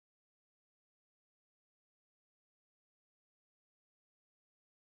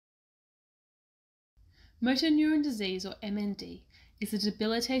Motor neuron disease, or MND, is a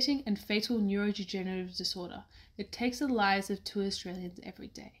debilitating and fatal neurodegenerative disorder that takes the lives of 2 Australians every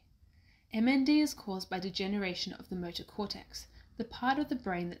day. MND is caused by degeneration of the motor cortex, the part of the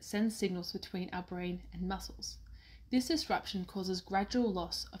brain that sends signals between our brain and muscles. This disruption causes gradual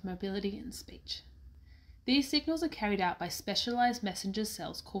loss of mobility and speech. These signals are carried out by specialized messenger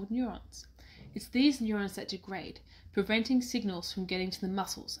cells called neurons. It's these neurons that degrade, preventing signals from getting to the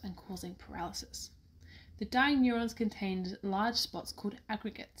muscles and causing paralysis. The dying neurons contain large spots called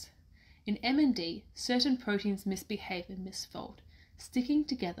aggregates. In MND, certain proteins misbehave and misfold, sticking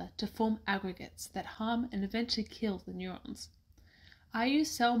together to form aggregates that harm and eventually kill the neurons. I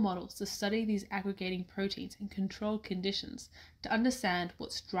use cell models to study these aggregating proteins in controlled conditions to understand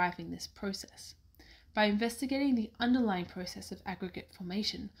what's driving this process. By investigating the underlying process of aggregate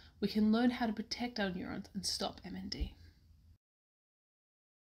formation, we can learn how to protect our neurons and stop MND.